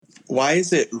Why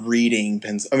is it Reading,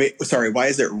 why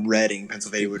is it Reading,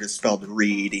 Pennsylvania, but it's spelled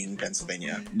Reading,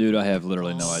 Pennsylvania? Dude, I have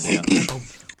literally no idea.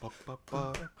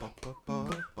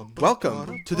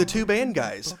 Welcome to the Two Band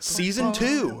Guys, Season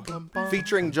 2,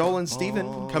 featuring Joel and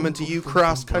Steven, coming to you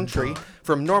cross-country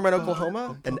from Norman,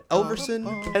 Oklahoma, and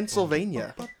Elverson,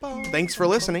 Pennsylvania. Thanks for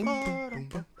listening.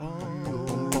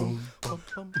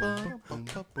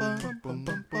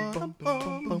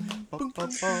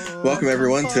 Welcome,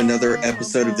 everyone, to another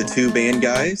episode of the Two Band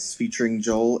Guys, featuring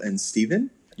Joel and Steven.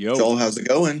 Yo. Joel, how's it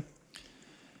going?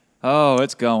 Oh,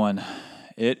 it's going.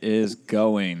 It is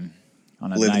going.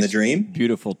 On a Living nice, the dream?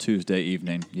 beautiful Tuesday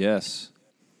evening. Yes.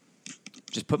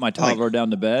 Just put my toddler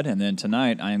down to bed, and then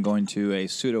tonight I am going to a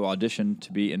pseudo audition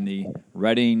to be in the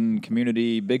Reading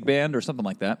Community Big Band or something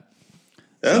like that.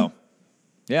 Oh. So,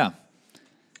 yeah.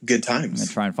 Good I'm times. going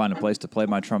to try and find a place to play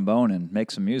my trombone and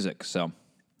make some music. So,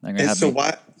 they're gonna have So me.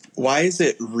 why is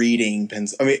it Reading,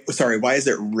 why is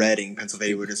it Reading,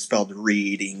 Pennsylvania, but it's spelled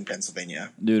Reading,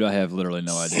 Pennsylvania? Dude, I have literally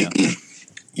no idea.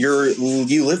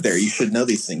 You live there. You should know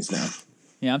these things now.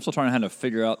 Yeah, I'm still trying to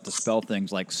figure out to spell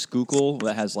things like Schuylkill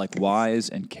that has like Y's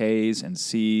and K's and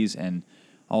C's and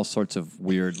all sorts of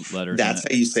weird letters. That's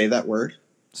in how you say that word?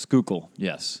 Schuylkill,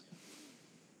 yes.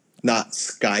 Not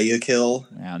Skyyakill?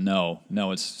 Yeah,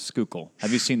 no, it's Schuylkill.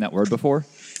 Have you seen that word before?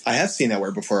 I have seen that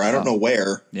word before. I don't know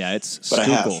where. Yeah, it's But I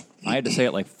have. Schuylkill. I had to say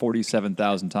it like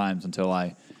 47,000 times until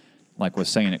I was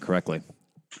saying it correctly.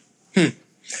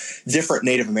 Different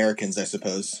Native Americans, I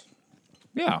suppose.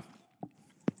 Yeah,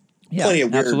 Plenty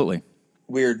of absolutely.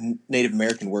 weird Native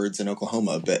American words in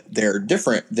Oklahoma, but they're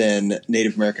different than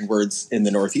Native American words in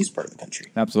the northeast part of the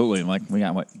country. Absolutely. Like we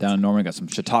got down in Norman, we got some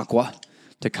Chautauqua,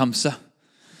 Tecumseh.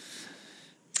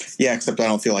 Yeah, except I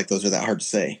don't feel like those are that hard to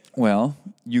say. Well,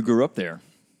 you grew up there.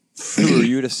 Who are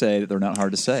you to say that they're not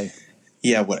hard to say?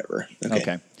 Yeah, whatever.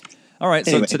 Okay. All right.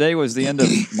 Anyway. So today was the end of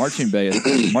marching band,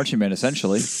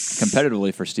 essentially,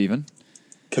 competitively for Steven.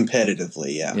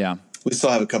 Competitively, yeah. Yeah. We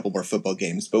still have a couple more football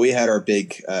games, but we had our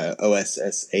big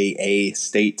OSSAA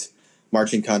state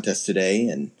marching contest today,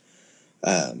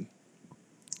 and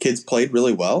kids played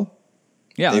really well.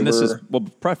 Yeah, and this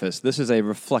is a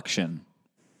reflection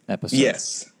episode.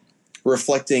 Yes.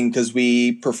 Reflecting, because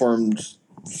we performed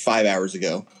 5 hours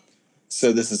ago.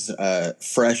 So this is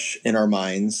fresh in our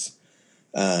minds.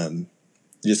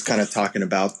 Just kind of talking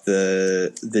about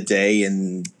the day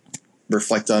and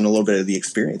reflect on a little bit of the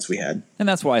experience we had. And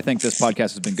that's why I think this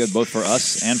podcast has been good, both for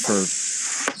us and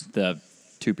for the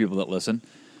two people that listen.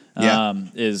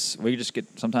 Is we just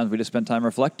sometimes we just spend time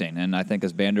reflecting. And I think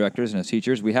as band directors and as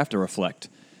teachers, we have to reflect.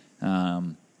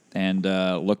 And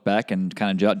look back and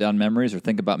kind of jot down memories or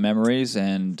think about memories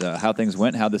and how things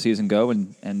went, how the season go,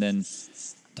 and then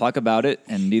talk about it.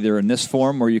 And either in this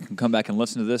form where you can come back and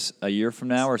listen to this a year from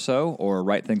now or so, or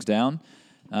write things down.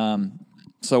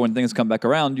 So when things come back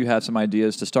around, you have some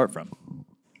ideas to start from.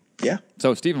 Yeah.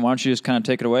 So, Stephen, why don't you just kind of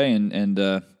take it away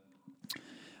and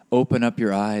open up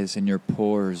your eyes and your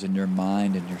pores and your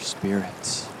mind and your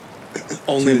spirits.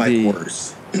 Only my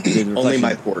pores. Only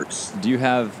my pores. Do you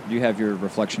have your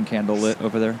reflection candle lit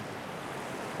over there?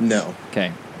 No.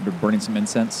 Okay. You're burning some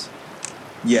incense?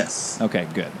 Yes. Okay,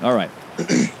 good. All right.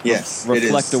 Yes.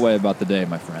 Reflect away about the day,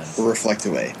 my friend. Reflect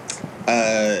away.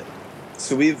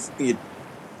 So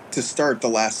to start the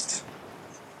last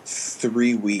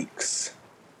 3 weeks,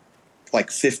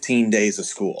 like 15 days of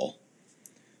school,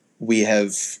 we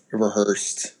have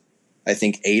rehearsed, I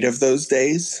think, 8 of those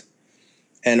days.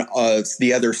 And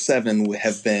the other 7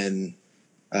 have been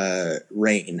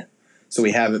rain. So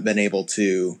we haven't been able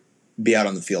to be out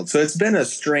on the field. So it's been a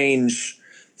strange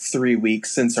 3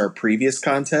 weeks since our previous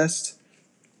contest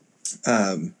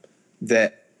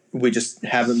that we just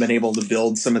haven't been able to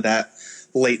build some of that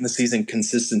late in the season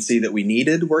consistency that we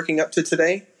needed working up to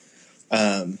today.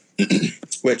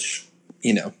 Which,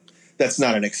 that's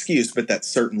not an excuse, but that's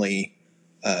certainly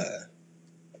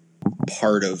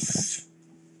part of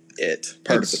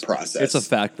the process. It's a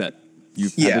fact that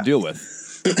you've had to deal with.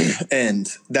 And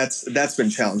that's been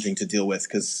challenging to deal with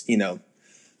because,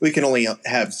 we can only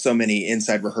have so many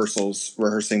inside rehearsals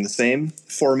rehearsing the same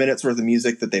 4 minutes worth of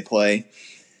music that they play.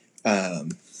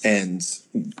 And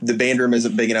the band room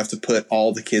isn't big enough to put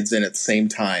all the kids in at the same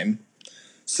time.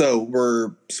 So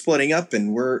we're splitting up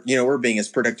and we're being as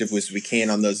productive as we can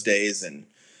on those days. And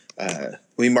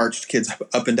we marched kids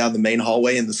up and down the main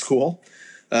hallway in the school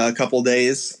a couple of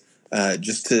days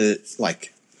just to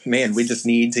we just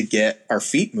need to get our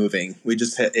feet moving.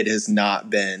 It has not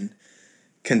been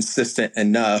consistent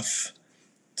enough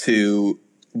to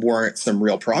warrant some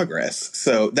real progress.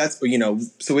 So that's,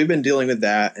 so we've been dealing with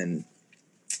that. And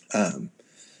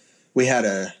we had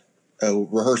a a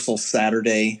rehearsal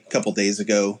Saturday, a couple days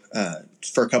ago,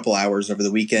 for a couple hours over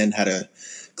the weekend. Had a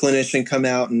clinician come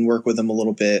out and work with them a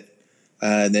little bit,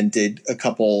 and then did a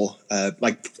couple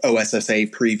like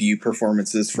OSSA preview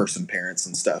performances for some parents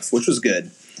and stuff, which was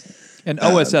good. And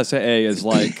OSSAA is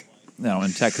like,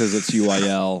 in Texas it's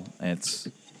UIL.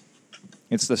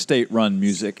 It's the state-run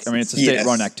music. I mean, it's a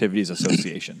state-run activities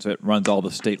association, so it runs all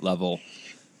the state-level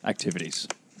activities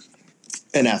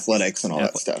and athletics and all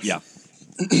that stuff. Yeah.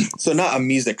 So not a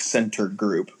music-centered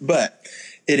group, but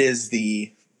it is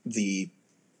the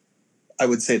I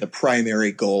would say the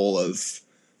primary goal of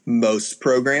most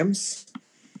programs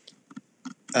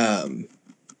in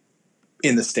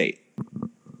the state.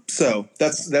 So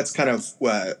that's kind of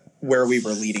where we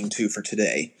were leading to for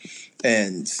today.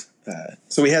 And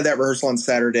so we had that rehearsal on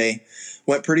Saturday,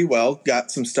 went pretty well,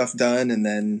 got some stuff done. And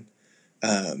then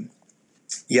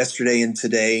yesterday and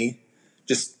today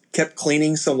just kept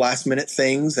cleaning some last minute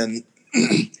things. And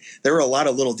there were a lot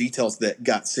of little details that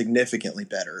got significantly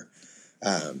better.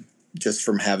 Just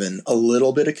from having a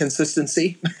little bit of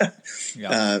consistency,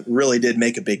 really did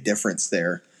make a big difference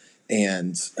there.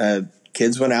 And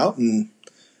kids went out and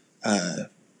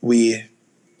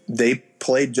they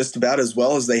played just about as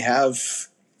well as they have.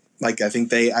 Like I think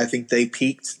they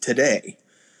peaked today,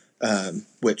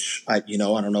 which I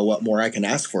don't know what more I can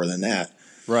ask for than that.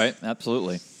 Right,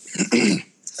 absolutely.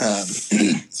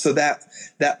 So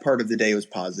that part of the day was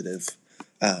positive.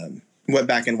 Went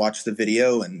back and watched the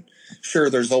video, and sure,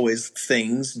 there's always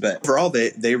things, but overall,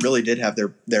 they really did have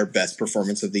their best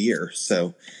performance of the year.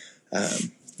 So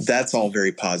that's all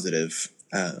very positive.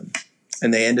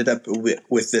 And they ended up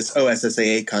with this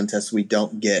OSSAA contest.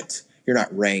 You're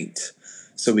not ranked,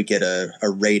 so we get a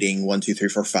rating 1, 2, 3,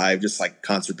 4, 5, just like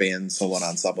concert band, solo and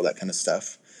ensemble, that kind of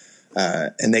stuff.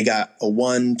 And they got a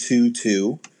 1, 2,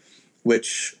 2,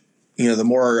 which the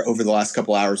more over the last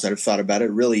couple hours that I've thought about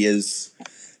it, really is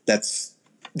that's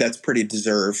pretty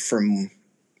deserved from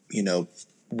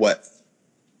what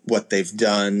they've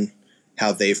done,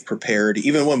 how they've prepared,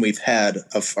 even when we've had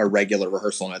a regular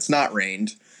rehearsal and it's not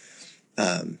rained.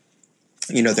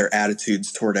 Their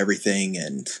attitudes toward everything,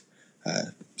 and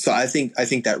so I think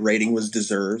that rating was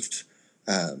deserved,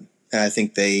 and I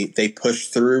think they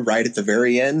pushed through right at the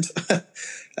very end.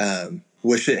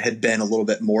 Wish it had been a little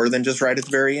bit more than just right at the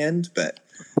very end, but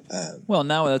well,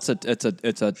 now it's a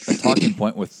talking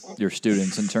point with your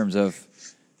students in terms of,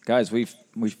 guys, we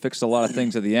fixed a lot of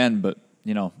things at the end, but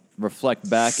reflect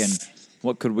back and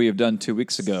what could we have done 2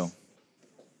 weeks ago,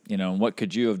 and what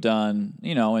could you have done,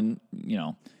 and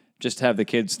just have the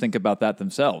kids think about that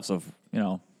themselves. Of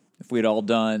if we'd all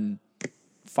done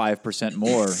 5%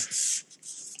 more,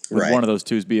 would one of those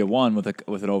twos be a 1 with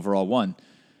an overall 1?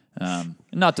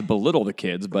 Not to belittle the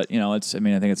kids, but I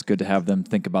think it's good to have them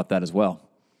think about that as well.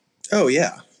 Oh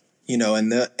yeah.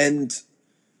 When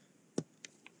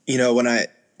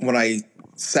I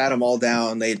sat them all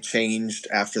down, they had changed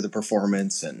after the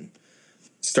performance and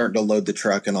starting to load the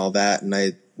truck and all that. And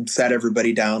I sat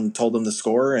everybody down, told them the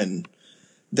score. And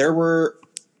there were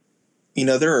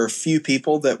a few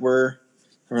people that were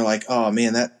like, oh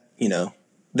man, that,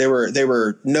 they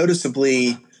were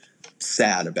noticeably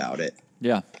sad about it.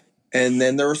 Yeah. And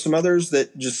then there were some others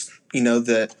that just,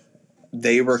 that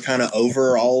they were kind of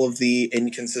over all of the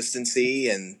inconsistency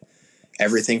and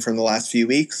everything from the last few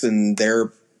weeks, and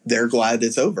they're glad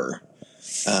it's over.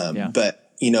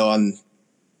 But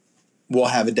we'll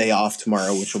have a day off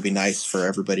tomorrow, which will be nice for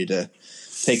everybody to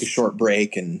take a short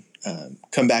break and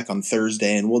come back on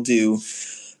Thursday, and we'll do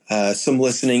some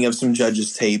listening of some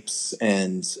judges' tapes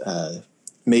and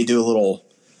may do a little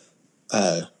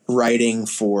writing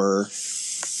for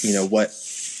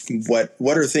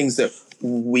what are things that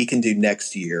we can do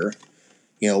next year.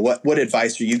 What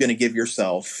advice are you going to give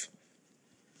yourself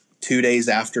 2 days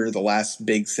after the last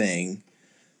big thing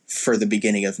for the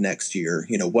beginning of next year?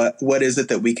 What is it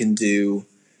that we can do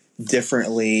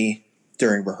differently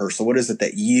during rehearsal? What is it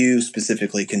that you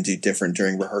specifically can do different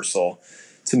during rehearsal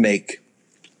to make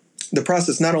the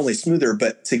process not only smoother,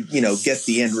 but to, get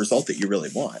the end result that you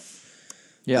really want?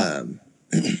 Yeah.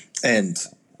 And,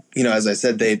 as I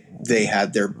said, they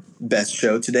had their best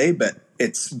show today, but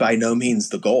it's by no means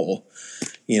the goal.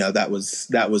 That was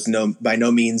by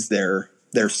no means their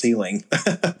ceiling.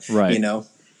 Right.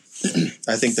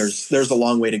 I think there's a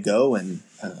long way to go, and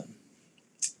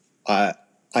I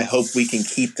hope we can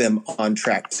keep them on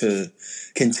track to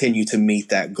continue to meet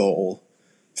that goal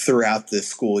throughout the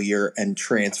school year and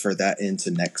transfer that into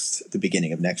the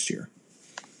beginning of next year.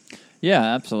 Yeah,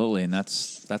 absolutely, and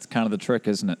that's kind of the trick,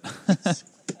 isn't it?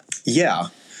 Yeah.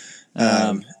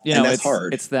 And that's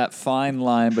hard. It's that fine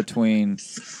line between,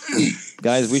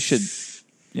 guys, we should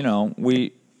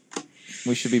we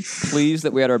should be pleased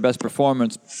that we had our best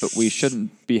performance, but we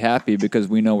shouldn't be happy because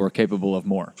we know we're capable of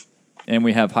more, and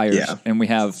we have and we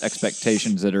have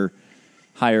expectations that are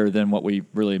higher than what we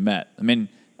really met. I mean,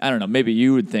 I don't know. Maybe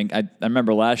you would think. I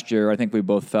remember last year. I think we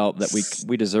both felt that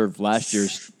we deserved last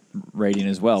year's rating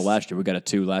as well. Last year we got a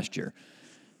 2 last year,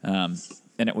 and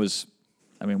it was.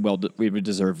 I mean, well, we would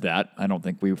deserve that. I don't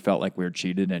think we felt like we were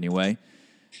cheated anyway.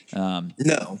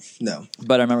 No.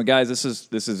 But I remember, guys, it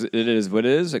is what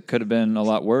it is. It could have been a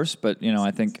lot worse, but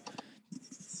I think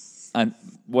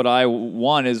what I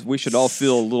want is we should all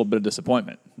feel a little bit of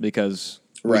disappointment because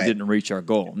we didn't reach our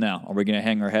goal. Now, are we going to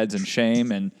hang our heads in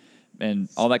shame and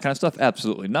all that kind of stuff?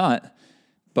 Absolutely not.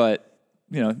 But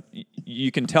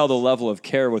you can tell the level of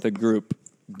care with a group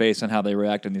based on how they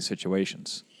react in these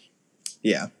situations.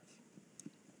 Yeah.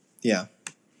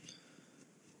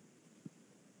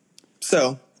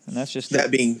 So, and that's just that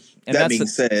being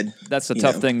said, that's the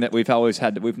tough thing that we've always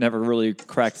had. We've never really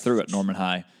cracked through at Norman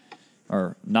High,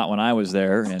 or not when I was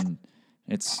there. And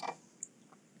it's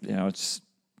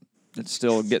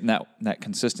still getting that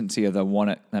consistency of the one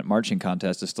at that marching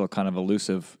contest is still kind of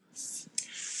elusive.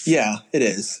 Yeah, it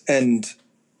is.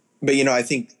 But I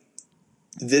think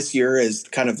this year is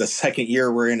kind of the second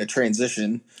year we're in a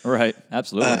transition. Right.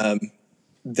 Absolutely.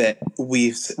 That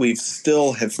we've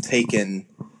still have taken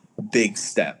big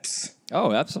steps.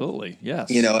 Oh, absolutely.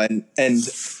 Yes. And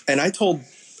I told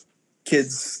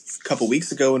kids a couple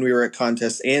weeks ago when we were at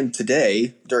contest and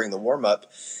today during the warm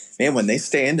up, man, when they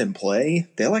stand and play,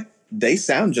 they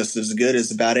sound just as good as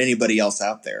about anybody else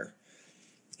out there.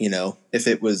 If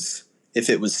it was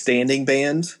standing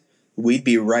band, we'd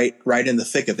be right in the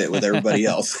thick of it with everybody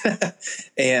else.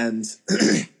 And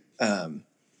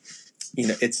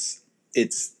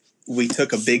we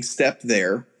took a big step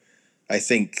there. I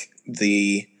think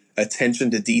the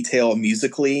attention to detail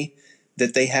musically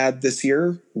that they had this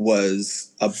year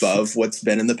was above what's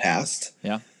been in the past.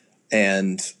 Yeah.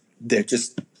 And they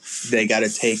got to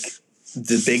take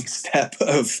the big step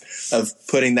of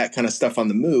putting that kind of stuff on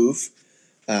the move.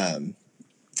 I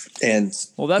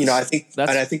think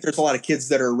there's a lot of kids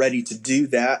that are ready to do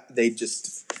that.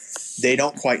 They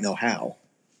don't quite know how.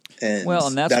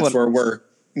 And that's where we're,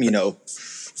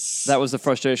 that was the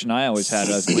frustration I always had.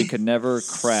 As we could never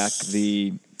crack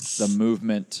the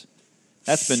movement.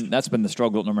 That's been the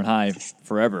struggle at Norman High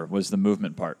forever. Was the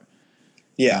movement part.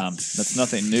 Yeah, that's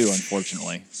nothing new,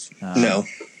 unfortunately. No.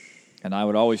 And I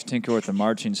would always tinker with the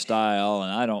marching style,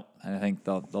 and I think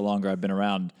the longer I've been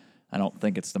around, I don't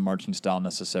think it's the marching style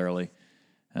necessarily.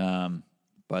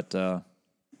 But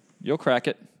you'll crack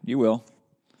it. You will.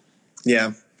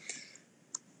 Yeah.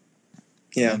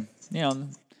 Yeah.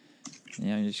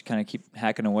 You just kind of keep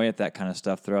hacking away at that kind of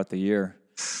stuff throughout the year.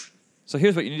 So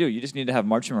here's what you need to do. You just need to have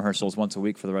marching rehearsals once a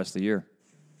week for the rest of the year.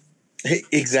 Hey,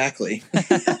 exactly.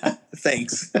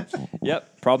 Thanks.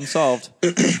 Yep. Problem solved.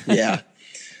 Yeah.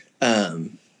 But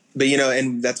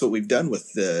and that's what we've done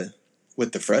with the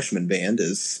freshman band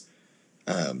is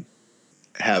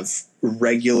have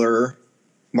regular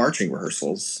marching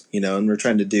rehearsals, and we're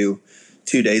trying to do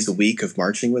 2 days a week of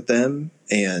marching with them.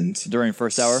 And during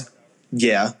first hour?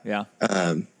 Yeah. Yeah.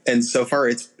 And so far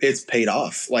it's paid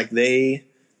off. Like they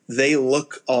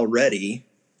look already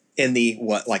in the,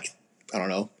 I don't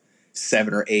know,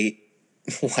 7 or 8,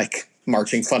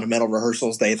 marching fundamental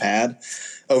rehearsals they've had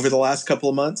over the last couple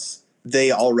of months.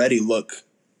 They already look,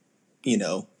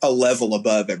 a level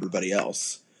above everybody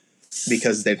else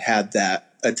because they've had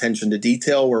that attention to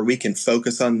detail where we can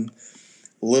focus on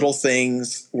little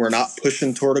things. We're not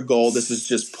pushing toward a goal. This is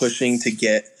just pushing to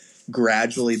get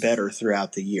gradually better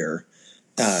throughout the year.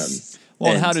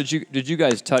 And how did you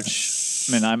guys touch?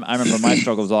 I mean, I remember my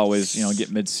struggle was always,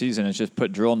 get mid-season. It's just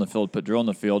put drill in the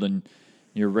field, and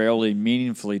you rarely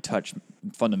meaningfully touch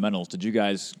fundamentals. Did you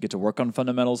guys get to work on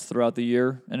fundamentals throughout the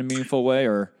year in a meaningful way,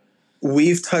 or?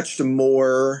 We've touched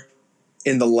more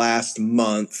in the last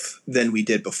month than we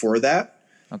did before that.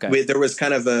 Okay. There was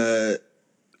kind of a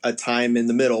time in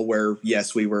the middle where,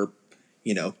 yes, we were,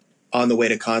 on the way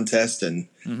to contest, and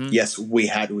yes,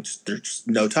 there's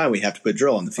no time. We have to put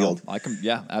drill on the field.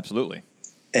 Yeah, absolutely.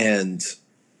 And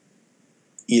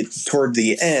toward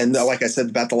the end, like I said,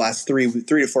 about the last 3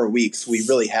 to 4 weeks, we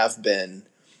really have been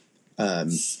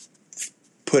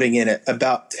putting in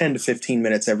about 10 to 15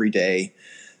 minutes every day,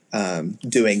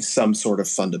 doing some sort of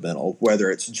fundamental, whether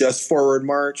it's just forward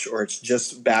march or it's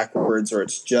just backwards or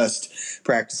it's just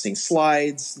practicing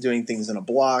slides, doing things in a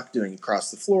block, doing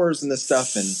across the floors and this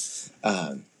stuff,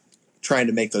 and trying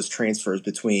to make those transfers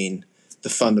between the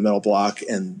fundamental block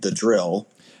and the drill.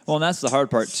 Well, and that's the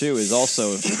hard part too, is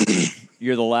also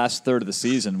you're the last third of the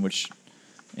season, which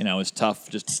is tough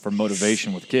just for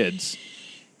motivation with kids.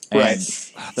 Right.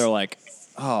 And they're like,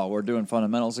 oh, we're doing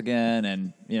fundamentals again.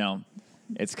 And,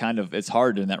 it's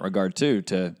hard in that regard too,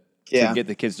 to get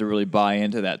the kids to really buy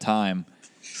into that time.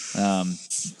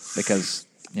 Because,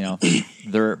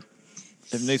 they're,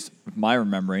 at least my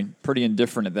remembering, pretty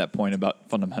indifferent at that point about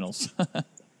fundamentals.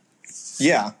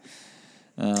 Yeah.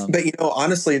 But,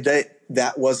 honestly,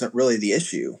 that wasn't really the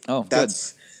issue. Oh,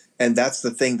 that's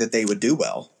the thing that they would do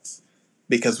well,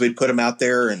 because we'd put them out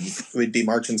there and we'd be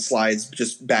marching slides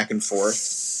just back and forth,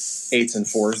 8s and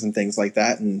 4s and things like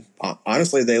that. And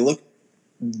honestly, they look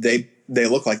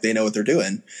like they know what they're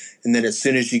doing. And then as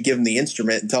soon as you give them the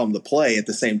instrument and tell them to play at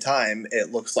the same time,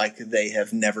 it looks like they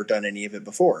have never done any of it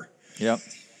before. Yep.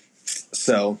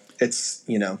 So it's,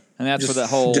 and that's where that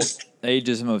whole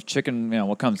ageism of chicken,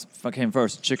 what came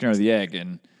first, chicken or the egg?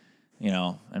 And,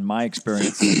 in my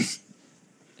experience,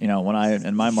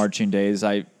 in my marching days,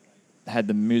 I had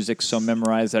the music so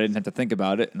memorized that I didn't have to think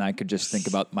about it, and I could just think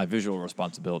about my visual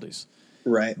responsibilities.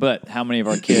 Right. But how many of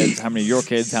our kids, how many of your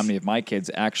kids, how many of my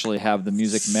kids actually have the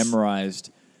music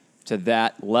memorized to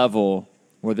that level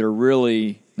where they're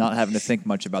really not having to think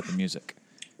much about the music?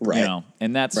 Right.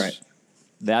 And that's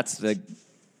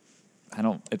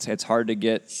it's hard to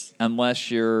get unless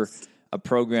you're a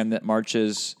program that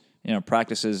marches,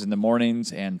 practices in the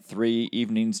mornings and 3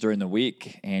 evenings during the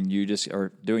week, and you just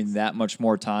are doing that much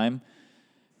more time.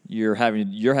 You're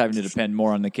having to depend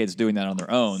more on the kids doing that on their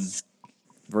own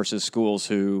versus schools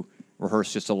who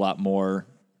rehearse just a lot more.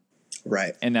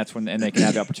 Right. And that's when they can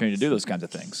have the opportunity to do those kinds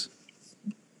of things.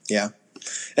 Yeah.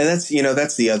 And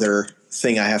that's the other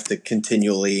thing I have to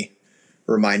continually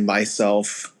remind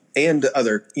myself and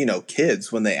other,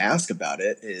 kids when they ask about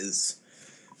it is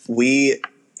we,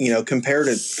 compared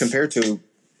to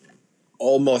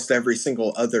almost every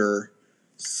single other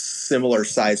similar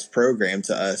sized program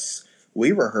to us,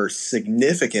 we rehearse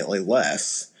significantly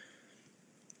less,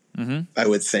 I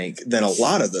would think, than a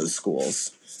lot of those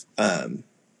schools. And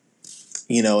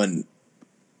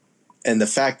the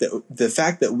fact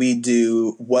that we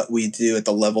do what we do at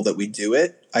the level that we do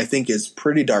it, I think is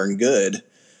pretty darn good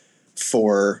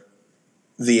for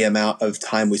the amount of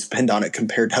time we spend on it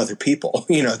compared to other people,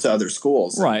 to other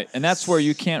schools. Right. And that's where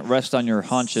you can't rest on your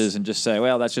haunches and just say,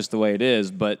 well, that's just the way it is.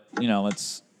 But,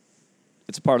 it's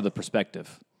part of the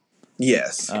perspective.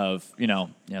 Yes. Of,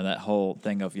 that whole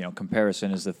thing of,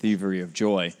 comparison is the thievery of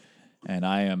joy. And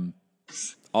I am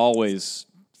always,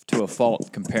 to a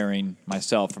fault, comparing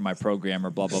myself or my program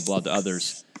or blah, blah, blah to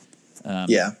others.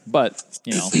 But,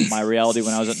 my reality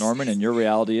when I was at Norman and your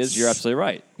reality is you're absolutely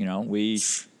right. We,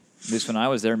 at least when I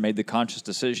was there, made the conscious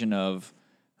decision of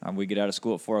we get out of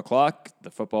school at 4 o'clock.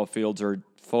 The football fields are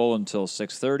full until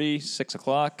 6:30, 6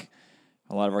 o'clock.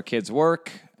 A lot of our kids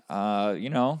work.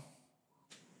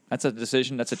 That's a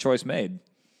decision. That's a choice made.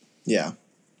 Yeah.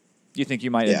 Do you think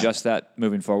you might adjust that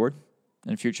moving forward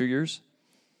in future years?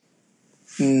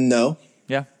 No.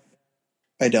 Yeah.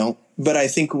 I don't. But I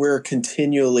think we're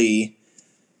continually,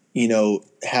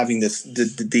 having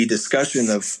the discussion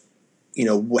of,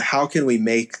 how can we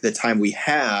make the time we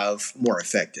have more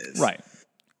effective? Right.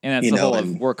 And that's the whole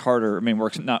of work harder. I mean,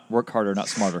 work harder, not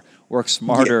smarter. Work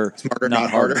smarter,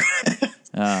 not harder.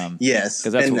 Yes.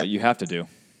 Because that's what you have to do.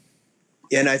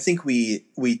 And I think we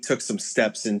took some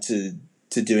steps into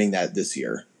doing that this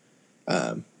year.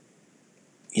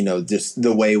 Just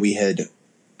the way we had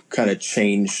kind of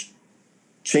changed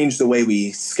the way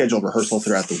we scheduled rehearsal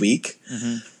throughout the week.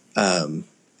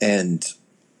 And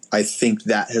I think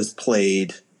that has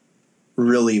played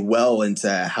really well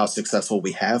into how successful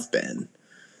we have been.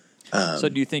 So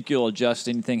do you think you'll adjust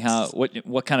anything?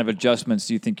 What kind of adjustments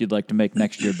do you think you'd like to make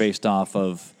next year based off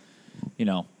of,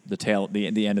 the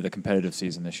end of the competitive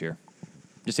season this year?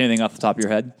 Just anything off the top of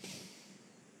your head?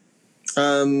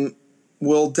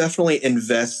 We'll definitely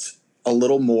invest a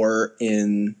little more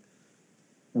in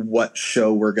what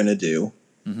show we're going to do.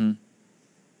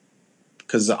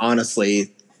 Because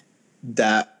honestly,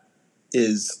 that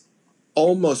is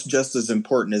almost just as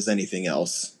important as anything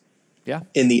else. Yeah.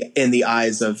 In the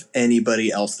eyes of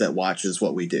anybody else that watches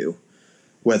what we do,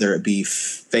 whether it be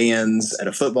fans at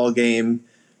a football game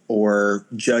or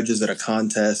judges at a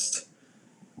contest,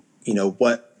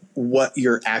 what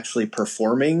you're actually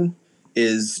performing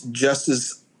is just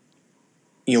as,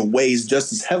 weighs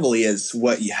just as heavily as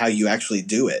how you actually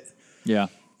do it. Yeah.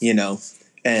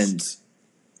 And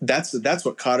that's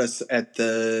what caught us at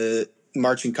the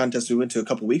marching contest we went to a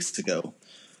couple weeks ago.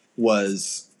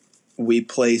 Was we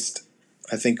placed,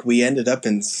 I think we ended up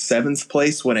in 7th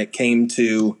place when it came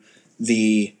to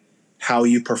the how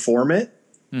you perform it.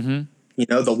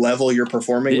 The level you're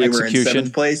performing. We were in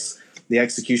 7th place, the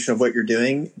execution of what you're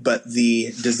doing, but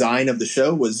the design of the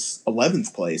show was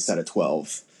 11th place out of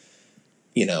 12.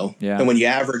 Yeah. And when you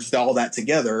averaged all that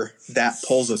together, that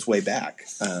pulls us way back.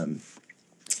 And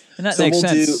that makes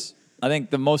sense. I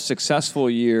think the most successful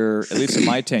year, at least in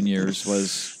my 10 years,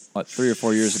 was 3 or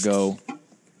 4 years ago. Maybe,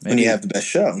 when you have the best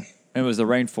show. It was the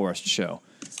Rainforest show.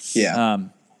 Yeah.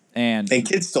 And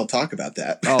kids still talk about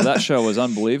that. Oh, that show was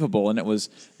unbelievable. And it was,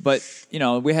 but,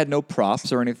 we had no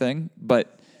props or anything,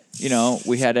 but,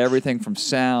 we had everything from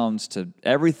sounds to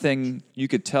everything you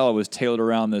could tell was tailored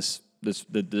around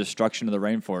the destruction of the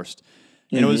rainforest.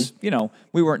 And it was,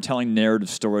 we weren't telling narrative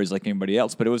stories like anybody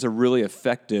else, but it was a really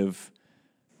effective,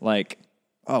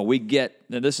 we get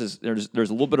this is there's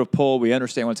a little bit of pull. We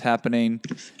understand what's happening,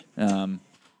 and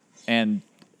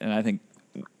I think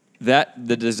that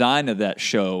the design of that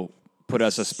show put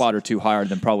us a spot or two higher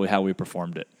than probably how we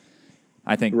performed it.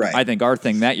 I think our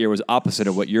thing that year was opposite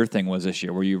of what your thing was this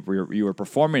year, where you were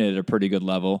performing it at a pretty good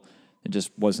level. It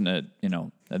just wasn't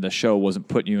the show wasn't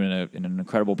putting you in an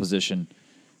incredible position.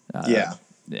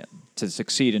 To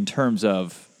succeed in terms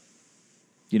of,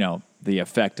 the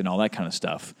effect and all that kind of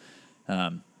stuff.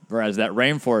 Whereas that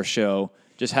Rainforest show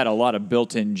just had a lot of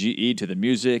built-in GE to the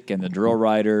music and the drill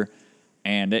rider,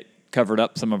 and it covered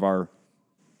up some of our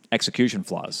execution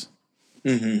flaws.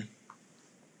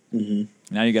 Mm-hmm.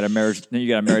 Mm-hmm. Now you got to marry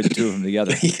the two of them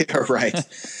together. Yeah, right.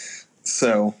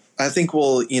 So I think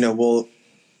we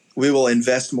will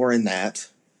invest more in that.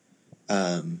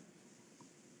 And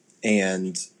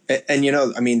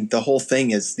the whole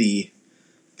thing is the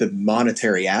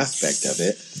monetary aspect of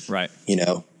it. Right.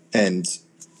 And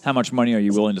how much money are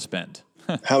you willing to spend?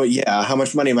 how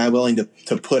much money am I willing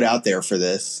to put out there for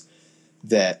this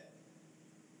that,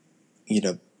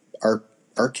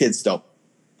 our kids don't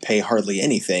pay hardly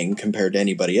anything compared to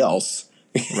anybody else,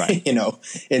 right?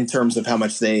 In terms of how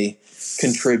much they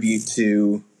contribute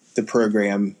to the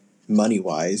program money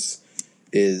wise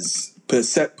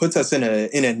puts us in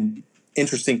an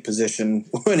interesting position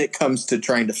when it comes to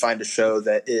trying to find a show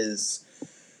that is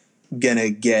going to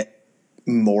get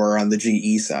more on the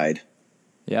GE side.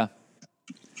 Yeah.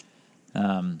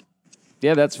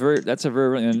 That's a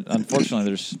very, and unfortunately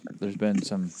there's been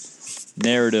some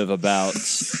narrative about,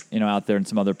 out there in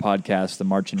some other podcasts. The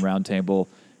Marching Roundtable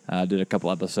did a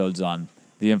couple episodes on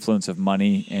the influence of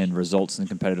money and results in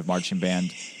competitive marching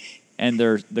band. And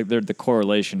the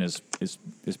correlation is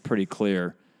pretty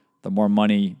clear. The more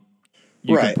money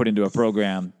you can put into a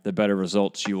program, the better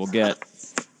results you will get,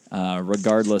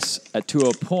 regardless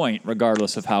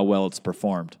of how well it's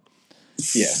performed.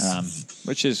 Yeah.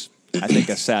 Which is, I think,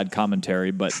 a sad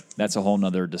commentary, but that's a whole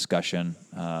nother discussion.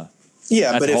 That's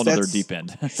a whole nother deep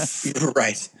end.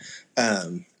 Right.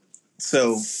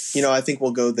 So, I think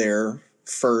we'll go there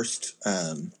first.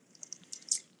 I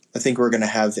think we're going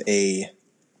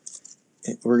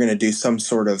to do some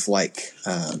sort of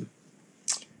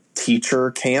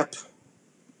teacher camp.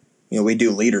 We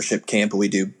do leadership camp and we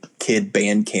do kid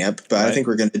band camp, but I think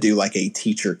we're going to do a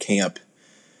teacher camp.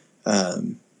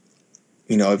 I've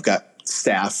got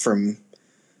staff from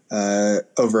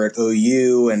over at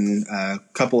OU and a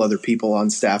couple other people on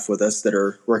staff with us that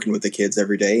are working with the kids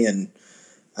every day, and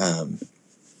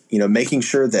making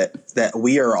sure that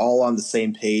we are all on the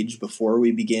same page before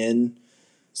we begin,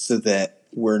 so that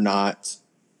we're not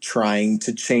trying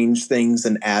to change things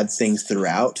and add things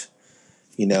throughout.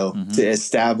 To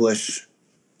establish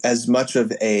as much of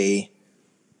this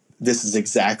is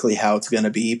exactly how it's going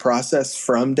to be process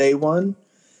from day one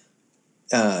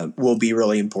will be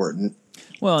really important.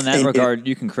 Well, in that regard,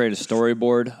 you can create a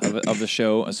storyboard of the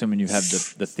show, assuming you have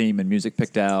the theme and music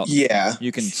picked out. Yeah.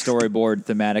 You can storyboard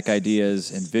thematic ideas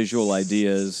and visual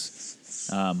ideas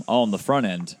all on the front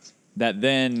end that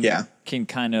then can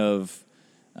kind of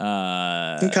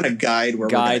guide where we're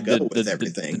going to go with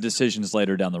everything. The decisions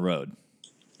later down the road.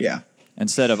 Yeah.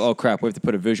 Instead of, oh, crap, we have to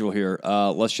put a visual here.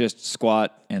 Let's just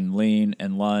squat and lean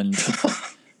and lunge.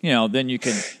 Then you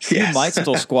can, you might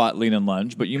still squat, lean, and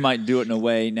lunge, but you might do it in a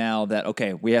way now that,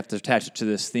 okay, we have to attach it to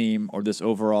this theme or this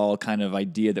overall kind of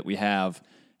idea that we have.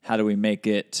 How do we make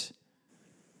it,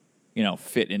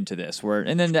 fit into this?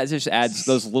 And then that just adds,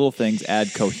 those little things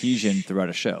add cohesion throughout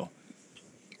a show.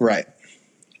 Right.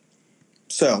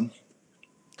 So.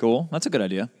 Cool. That's a good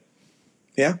idea.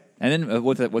 Yeah. And then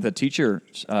with a teacher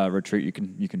retreat, you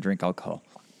can drink alcohol.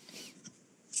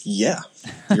 Yeah,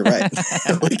 you're right.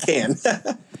 We can.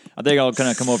 Are they all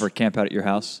going to come over and camp out at your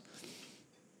house?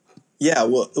 Yeah,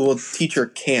 we'll teacher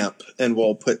camp, and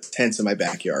we'll put tents in my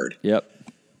backyard. Yep.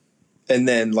 And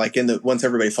then, once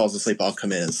everybody falls asleep, I'll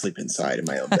come in and sleep inside in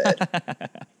my own bed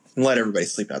and let everybody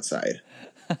sleep outside.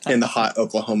 in the hot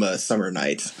Oklahoma summer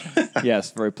night.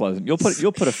 Yes, very pleasant. You'll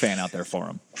put a fan out there for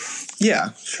him.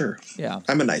 Yeah, sure. Yeah.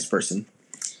 I'm a nice person.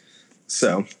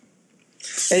 So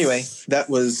anyway, that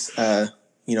was, a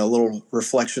little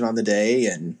reflection on the day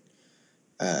and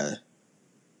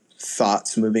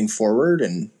thoughts moving forward.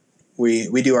 And we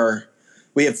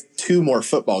have 2 more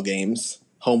football games,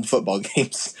 home football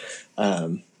games,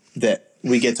 that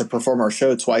we get to perform our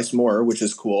show twice more, which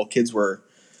is cool. Kids were,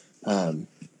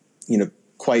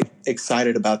 quite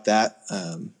excited about that.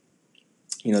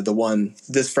 The one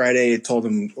this Friday, I told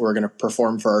them we're going to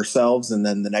perform for ourselves. And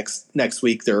then the next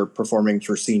week they're performing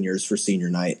for seniors for senior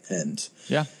night. And,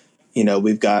 Yeah.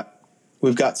 We've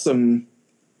got some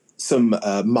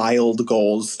mild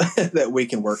goals that we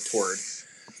can work toward,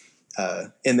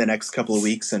 in the next couple of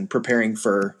weeks, and preparing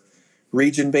for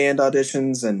region band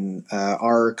auditions and,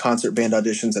 our concert band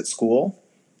auditions at school.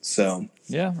 So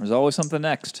yeah, there's always something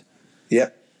next.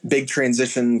 Yep. Big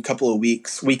transition, couple of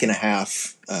weeks, week and a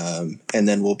half. And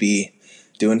then we'll be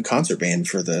doing concert band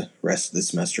for the rest of the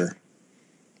semester.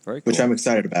 Very cool. Which I'm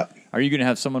excited about. Are you going to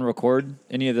have someone record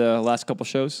any of the last couple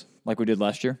shows like we did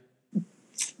last year?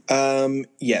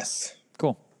 Yes.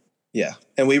 Cool. Yeah.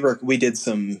 And we did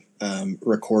some,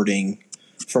 recording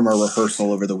from our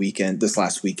rehearsal over the weekend, this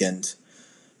last weekend.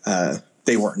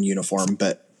 They weren't in uniform,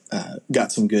 but,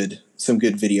 got some good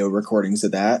video recordings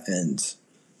of that. And,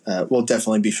 we'll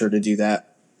definitely be sure to do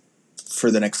that for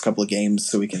the next couple of games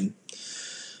so we can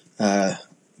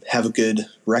have a good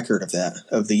record of that,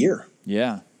 of the year.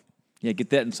 Yeah. Yeah, get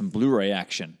that in some Blu-ray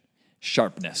action.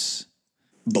 Sharpness.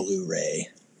 Blu-ray.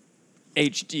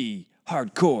 HD.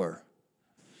 Hardcore.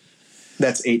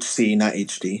 That's HC, not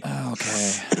HD.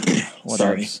 Okay. What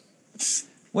Sorry. else?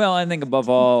 Well, I think above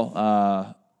all,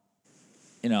 I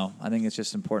think it's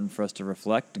just important for us to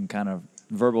reflect and kind of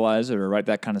verbalize it or write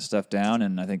that kind of stuff down.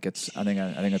 And I think it's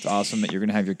awesome that you're going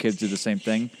to have your kids do the same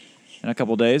thing in a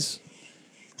couple of days.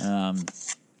 And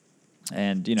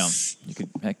you could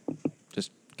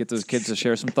just get those kids to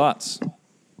share some thoughts.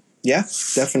 Yeah,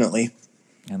 definitely.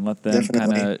 And let them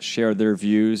kind of share their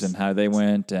views and how they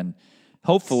went. And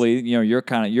hopefully,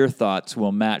 your thoughts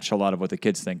will match a lot of what the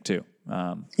kids think too.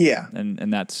 Yeah.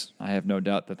 And that's, I have no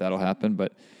doubt that'll happen,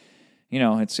 but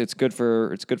it's good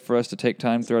for us to take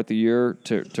time throughout the year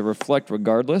to reflect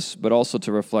regardless, but also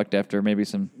to reflect after maybe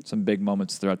some big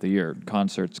moments throughout the year,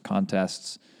 concerts,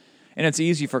 contests. And it's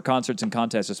easy for concerts and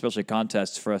contests, especially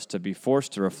contests, for us to be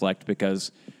forced to reflect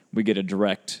because we get a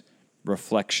direct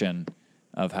reflection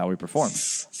of how we perform.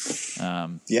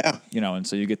 Yeah. And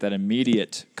so you get that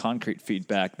immediate concrete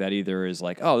feedback that either is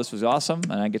like, oh, this was awesome,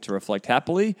 and I get to reflect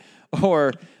happily,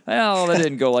 or, well, that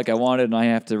didn't go like I wanted, and I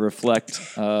have to reflect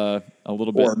a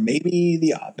little bit. Or maybe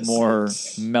the opposite. More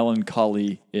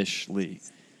melancholy-ishly.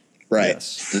 Right.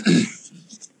 Yes.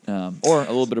 Or a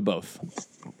little bit of both.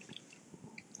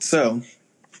 So,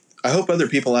 I hope other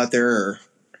people out there are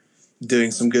doing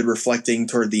some good reflecting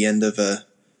toward the end of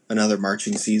another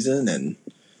marching season and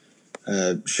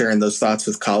sharing those thoughts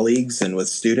with colleagues and with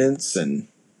students and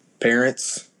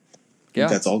parents. Yeah.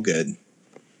 That's all good.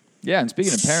 Yeah, and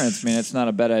speaking of parents, it's not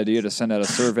a bad idea to send out a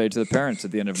survey to the parents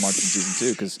at the end of marching season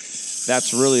too, because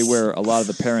that's really where a lot of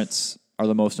the parents are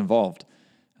the most involved.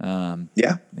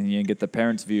 Yeah, and you get the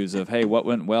parents' views of, hey, what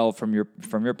went well from your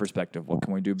perspective? What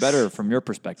can we do better from your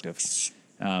perspective?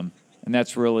 And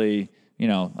that's really,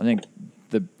 I think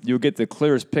you'll get the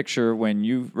clearest picture when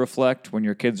you reflect, when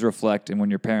your kids reflect, and when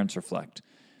your parents reflect.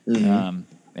 Mm-hmm.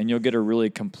 And you'll get a really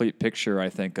complete picture, I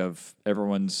think, of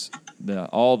everyone's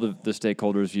all the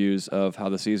stakeholders' views of how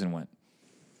the season went.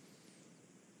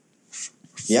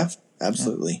 Yeah,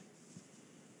 absolutely.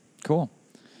 Yeah. Cool.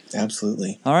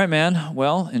 Absolutely. All right, man.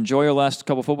 Well, enjoy your last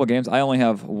couple football games. I only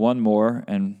have one more,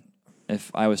 and if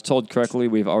I was told correctly,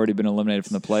 we've already been eliminated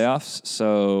from the playoffs.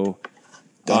 So,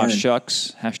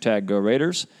 shucks. Hashtag go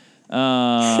Raiders.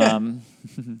 Hashtag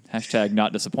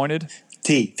not disappointed.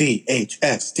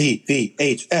 TVHS.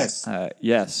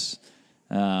 Yes.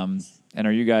 And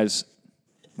are you guys?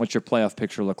 What's your playoff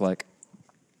picture look like?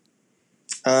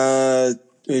 2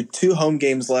 home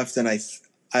games left, and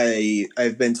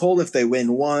I've been told if they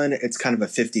win one, it's kind of a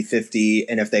 50-50,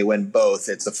 and if they win both,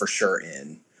 it's a for sure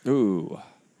in. Ooh.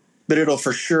 But it'll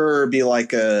for sure be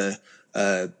like a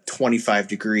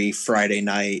 25-degree Friday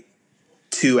night,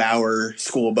 2-hour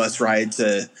school bus ride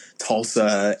to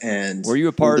Tulsa, and were you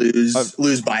a part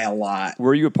lose by a lot.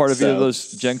 Were you a part of either of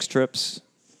those Jenks trips?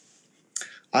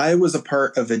 I was a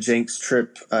part of a Jenks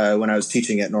trip when I was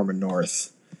teaching at Norman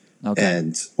North. Okay.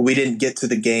 And we didn't get to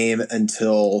the game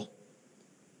until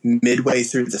midway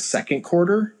through the second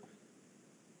quarter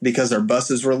because our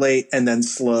buses were late and then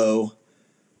slow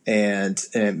And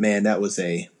man, and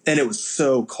it was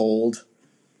so cold.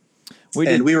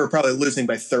 We were probably losing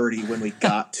by 30 when we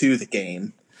got to the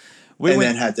game.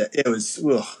 It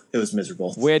was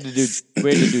miserable. We had to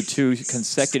do 2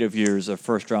 consecutive years of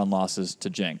first round losses to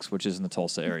Jenks, which is in the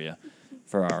Tulsa area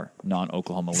for our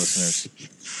non-Oklahoma listeners.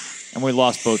 And we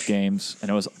lost both games,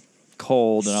 and it was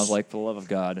cold, and I was like, for the love of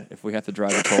God, if we have to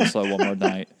drive to Tulsa one more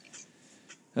night.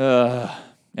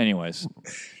 Anyways,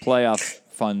 playoff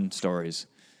fun stories.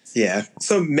 Yeah,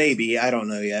 so maybe, I don't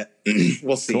know yet.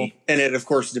 We'll see. Cool. And it, of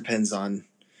course, depends on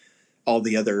all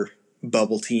the other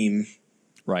bubble team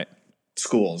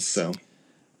schools. So,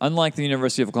 unlike the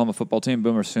University of Oklahoma football team,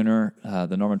 Boomer Sooner,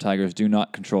 the Norman Tigers do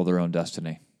not control their own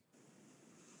destiny.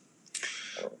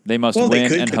 They must win and hope.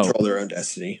 They could control their own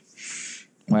destiny.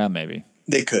 Well, maybe.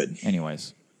 They could.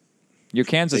 Anyways, your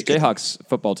Kansas Jayhawks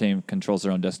football team controls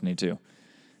their own destiny, too,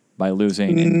 by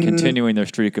losing and continuing their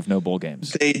streak of no bowl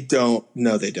games. They don't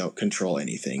control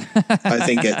anything. I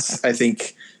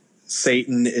think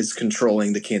Satan is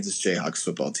controlling the Kansas Jayhawks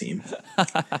football team.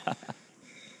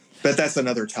 But that's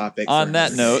another topic. On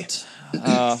that note,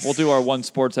 we'll do our one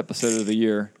sports episode of the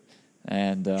year.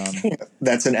 And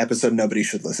that's an episode nobody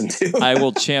should listen to. I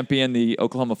will champion the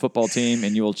Oklahoma football team,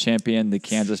 and you will champion the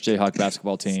Kansas Jayhawk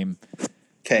basketball team.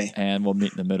 Okay. And we'll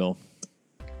meet in the middle.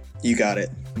 You got it.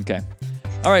 Okay.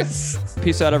 All right.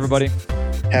 Peace out, everybody.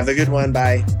 Have a good one.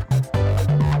 Bye.